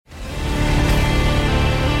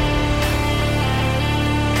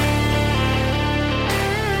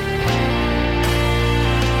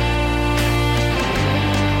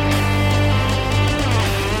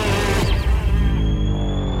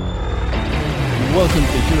welcome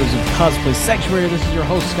to Heroes of Cosplay Sanctuary. This is your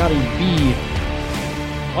host, Scotty B.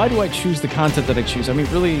 Why do I choose the content that I choose? I mean,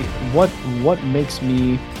 really, what makes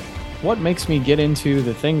me get into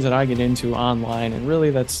the things that I get into online? And really,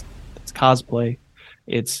 that's cosplay.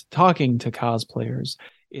 It's talking to cosplayers.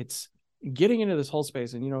 It's getting into this whole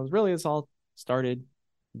space. And really, it's all started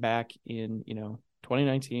back in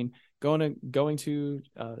 2019. Going to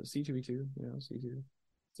C2E2,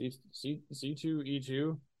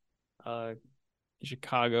 C2E2.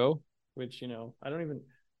 Chicago, which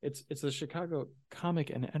it's the Chicago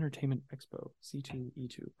Comic and Entertainment Expo,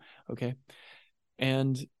 C2E2. Okay,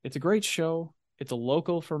 and it's a great show. It's a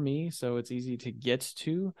local for me, so it's easy to get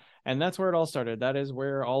to, and that's where it all started. That is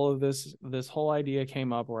where all of this whole idea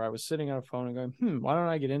came up, where I was sitting on a phone and going, why don't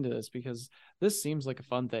I get into this? Because this seems like a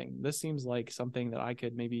fun thing. This seems like something that I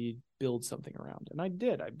could maybe build something around. And I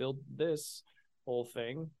did. I built this whole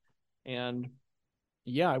thing, and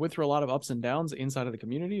yeah, I went through a lot of ups and downs inside of the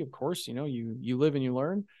community. Of course, you live and you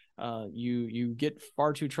learn. You get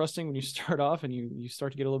far too trusting when you start off, and you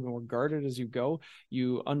start to get a little bit more guarded as you go.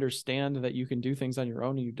 You understand that you can do things on your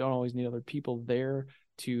own, and you don't always need other people there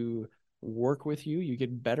to work with you. You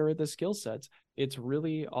get better at the skill sets. It's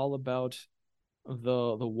really all about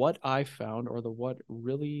the what I found, or the what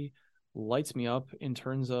really lights me up in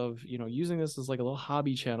terms of using this as like a little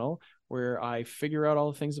hobby channel where I figure out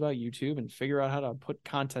all the things about YouTube and figure out how to put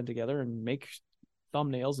content together and make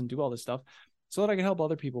thumbnails and do all this stuff so that I can help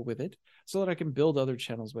other people with it, so that I can build other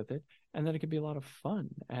channels with it, and that it can be a lot of fun,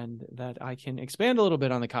 and that I can expand a little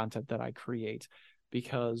bit on the content that I create.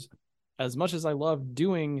 Because as much as I love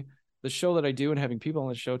doing the show that I do and having people on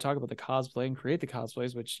the show talk about the cosplay and create the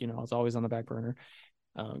cosplays, which is always on the back burner,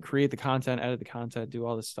 create the content, edit the content, do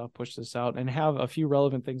all this stuff, push this out, and have a few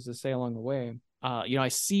relevant things to say along the way. I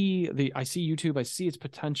see YouTube, I see its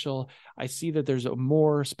potential. I see that there's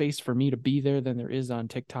more space for me to be there than there is on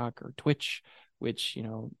TikTok or Twitch, which,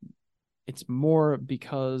 it's more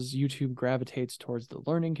because YouTube gravitates towards the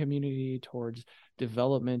learning community, towards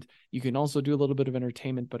development. You can also do a little bit of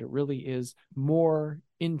entertainment, but it really is more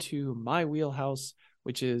into my wheelhouse,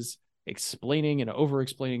 which is explaining and over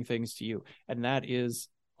explaining things to you. And that is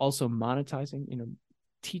also monetizing,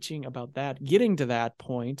 teaching about that, getting to that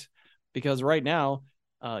point. Because right now,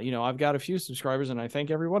 I've got a few subscribers, and I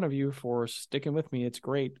thank every one of you for sticking with me. It's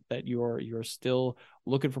great that you're still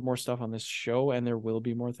looking for more stuff on this show, and there will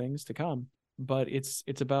be more things to come. But it's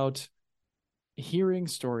about hearing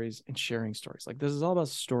stories and sharing stories. Like, this is all about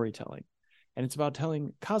storytelling, and it's about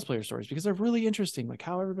telling cosplayer stories because they're really interesting, like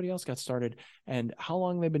how everybody else got started and how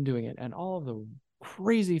long they've been doing it, and all of the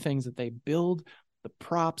crazy things that they build, the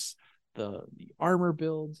props, the armor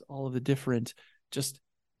builds, all of the different just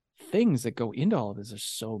things that go into all of this. There's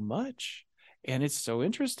so much, and it's so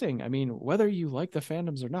interesting. I mean, whether you like the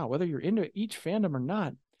fandoms or not, whether you're into each fandom or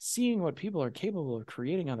not, seeing what people are capable of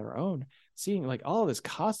creating on their own, seeing like all of this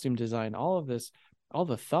costume design, all of this, all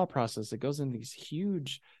the thought process that goes into these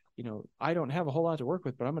huge, I don't have a whole lot to work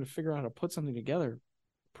with, but I'm going to figure out how to put something together,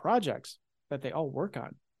 projects that they all work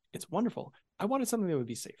on. It's wonderful. I wanted something that would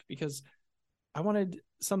be safe, because I wanted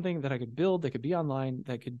something that I could build, that could be online,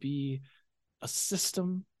 that could be a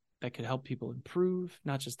system that could help people improve,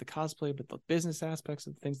 not just the cosplay, but the business aspects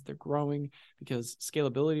of the things that they're growing, because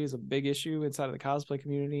scalability is a big issue inside of the cosplay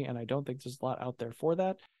community. And I don't think there's a lot out there for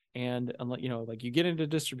that. And unless, like, you get into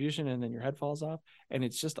distribution and then your head falls off, and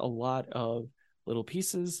it's just a lot of little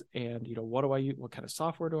pieces. And, what do I use? What kind of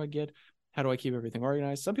software do I get? How do I keep everything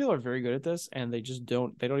organized? Some people are very good at this, and they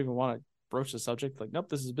don't even want to broach the subject. Like, nope,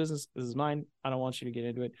 this is business. This is mine. I don't want you to get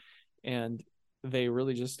into it. And they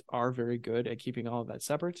really just are very good at keeping all of that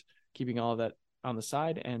separate, keeping all of that on the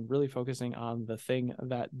side, and really focusing on the thing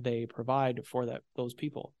that they provide for those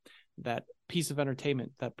people, that piece of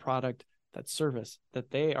entertainment, that product, that service that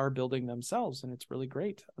they are building themselves. And it's really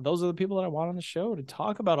great. Those are the people that I want on the show to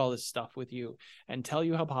talk about all this stuff with you and tell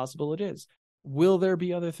you how possible it is. Will there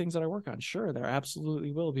be other things that I work on? Sure, there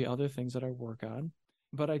absolutely will be other things that I work on,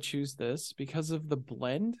 but I choose this because of the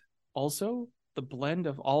blend, also the blend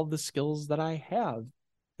of all of the skills that I have,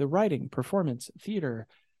 the writing, performance, theater,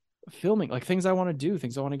 filming, like things I want to do,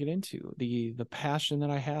 things I want to get into, the passion that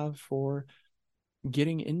I have for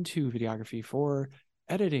getting into videography, for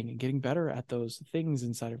editing and getting better at those things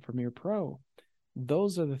inside of Premiere Pro.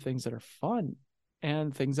 Those are the things that are fun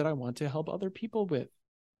and things that I want to help other people with.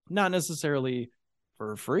 Not necessarily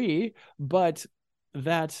for free, but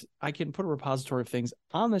that I can put a repository of things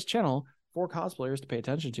on this channel for cosplayers to pay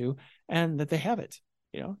attention to, and that they have it.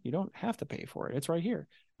 You don't have to pay for it. It's right here.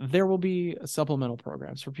 There will be supplemental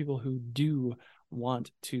programs for people who do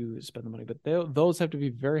want to spend the money. But those have to be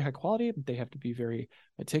very high quality. They have to be very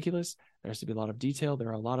meticulous. There has to be a lot of detail. There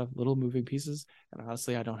are a lot of little moving pieces. And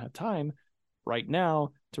honestly, I don't have time right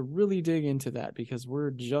now to really dig into that because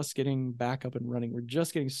we're just getting back up and running. We're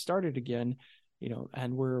just getting started again,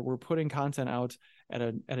 and we're putting content out at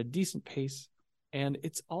a decent pace. And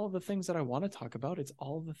it's all the things that I want to talk about. It's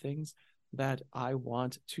all the things that I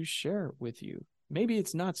want to share with you. Maybe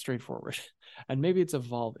it's not straightforward and maybe it's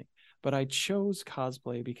evolving, but I chose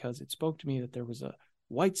cosplay because it spoke to me that there was a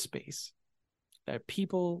white space, that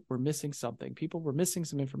people were missing something. People were missing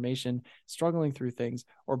some information, struggling through things,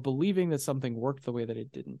 or believing that something worked the way that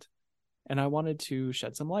it didn't. And I wanted to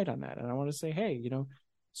shed some light on that. And I want to say, hey,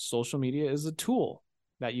 social media is a tool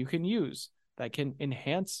that you can use that can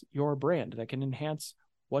enhance your brand, that can enhance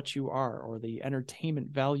what you are or the entertainment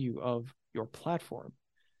value of your platform.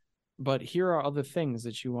 But here are other things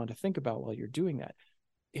that you want to think about while you're doing that.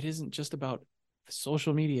 It isn't just about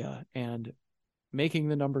social media and making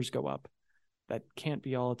the numbers go up. That can't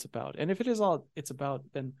be all it's about. And if it is all it's about,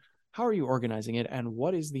 then how are you organizing it? And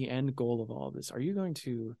what is the end goal of all of this? Are you going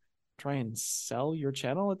to try and sell your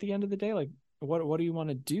channel at the end of the day? Like, what do you want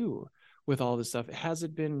to do with all this stuff? Has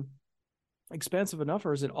it been expansive enough,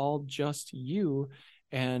 or is it all just you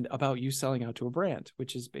and about you selling out to a brand,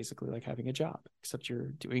 which is basically like having a job, except you're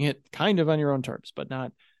doing it kind of on your own terms, but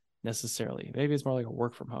not necessarily. Maybe it's more like a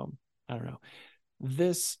work from home. I don't know.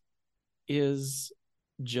 This is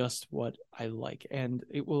just what I like, and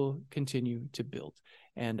it will continue to build.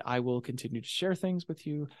 And I will continue to share things with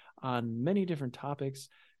you on many different topics.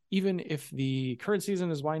 Even if the current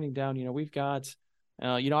season is winding down, we've got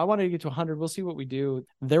I wanted to get to 100. We'll see what we do.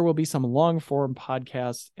 There will be some long form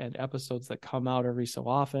podcasts and episodes that come out every so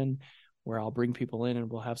often where I'll bring people in and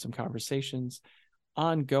we'll have some conversations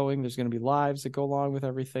ongoing. There's going to be lives that go along with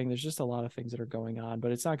everything. There's just a lot of things that are going on,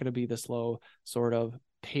 but it's not going to be the slow sort of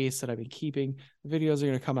pace that I've been keeping. The videos are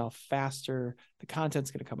going to come out faster. The content's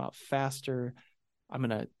going to come out faster. I'm going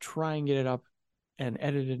to try and get it up and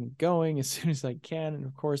edited and going as soon as I can. And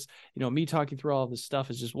of course, me talking through all of this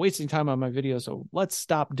stuff is just wasting time on my video. So let's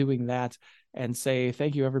stop doing that and say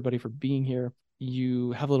thank you everybody for being here.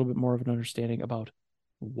 You have a little bit more of an understanding about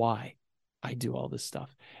why I do all this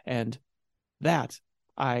stuff. And that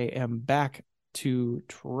I am back to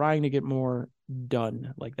trying to get more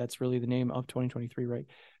done. Like that's really the name of 2023, right?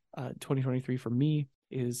 2023 for me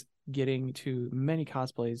is getting to many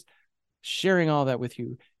cosplays, sharing all that with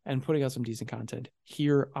you, and putting out some decent content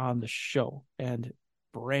here on the show and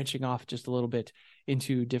branching off just a little bit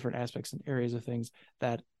into different aspects and areas of things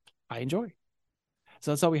that I enjoy. So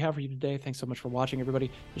that's all we have for you today. Thanks so much for watching, everybody.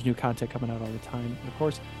 There's new content coming out all the time. And of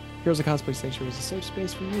course, Heroes of Cosplay Sanctuary is a safe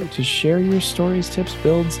space for you to share your stories, tips,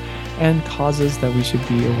 builds, and causes that we should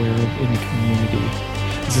be aware of in the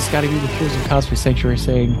community. This is Scotty B with Heroes of Cosplay Sanctuary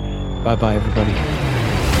saying bye-bye, everybody.